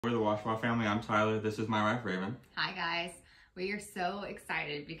We're the Washball family. I'm Tyler. This is my wife, Raven. Hi guys. We are so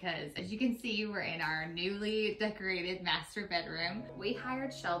excited because, as you can see, we're in our newly decorated master bedroom. We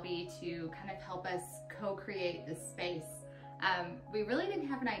hired Shelby to kind of help us co-create this space. We really didn't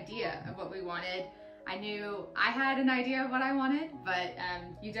have an idea of what we wanted. I knew I had an idea of what I wanted, but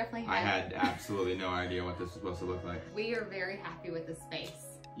you definitely had. I had absolutely no idea what this was supposed to look like. We are very happy with the space.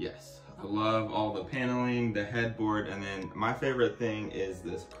 Yes. I love all the paneling, the headboard, and then my favorite thing is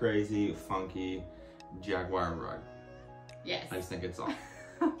this crazy, funky Jaguar rug. Yes. I just think it's all.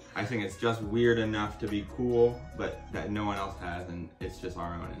 I think it's just weird enough to be cool, but that no one else has, and it's just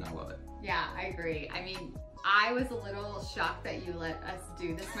our own, and I love it. Yeah, I agree. I mean, I was a little shocked that you let us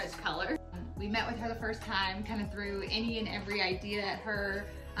do this much color. We met with her the first time, kind of threw any and every idea at her,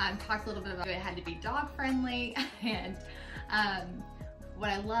 talked a little bit about it had to be dog friendly, and what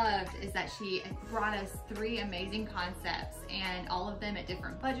I loved is that she brought us 3 amazing concepts, and all of them at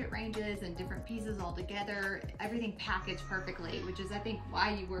different budget ranges and different pieces all together, everything packaged perfectly, which is I think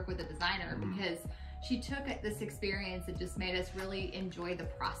why you work with a designer, because she took this experience and just made us really enjoy the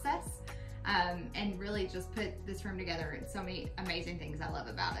process and really just put this room together. And so many amazing things I love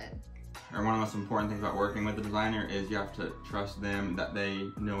about it. And one of the most important things about working with the designer is you have to trust them, that they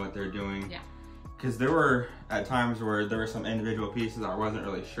know what they're doing. Yeah. Because there were at times where there were some individual pieces I wasn't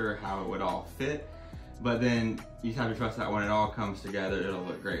really sure how it would all fit, but then you have to trust that when it all comes together, it'll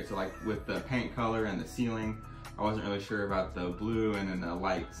look great. So like with the paint color and the ceiling, I wasn't really sure about the blue and then the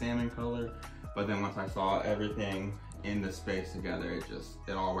light salmon color, but then once I saw everything in the space together,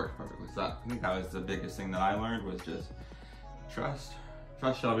 it all worked perfectly. So I think that was the biggest thing that I learned, was just trust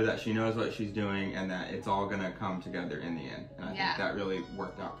Shelby, that she knows what she's doing and that it's all gonna come together in the end. And I think that really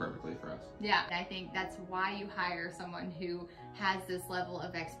worked out perfectly for us. Yeah, I think that's why you hire someone who has this level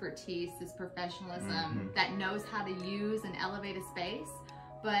of expertise, this professionalism, that knows how to use and elevate a space,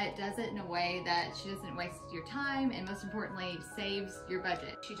 but does it in a way that she doesn't waste your time, and most importantly, saves your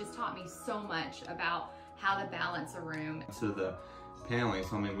budget. She just taught me so much about how to balance a room. So the paneling is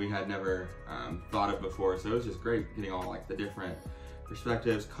something we had never thought of before, so it was just great getting all like the different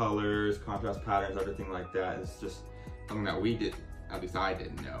perspectives, colors, contrast patterns, everything like that. It's just something that we didn't, at least I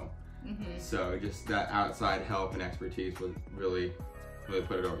didn't know. So just that outside help and expertise would really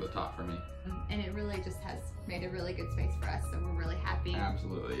put it over the top for me. And it really just has made a really good space for us, so we're really happy.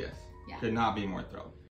 Absolutely, yes. Yeah. Could not be more thrilled.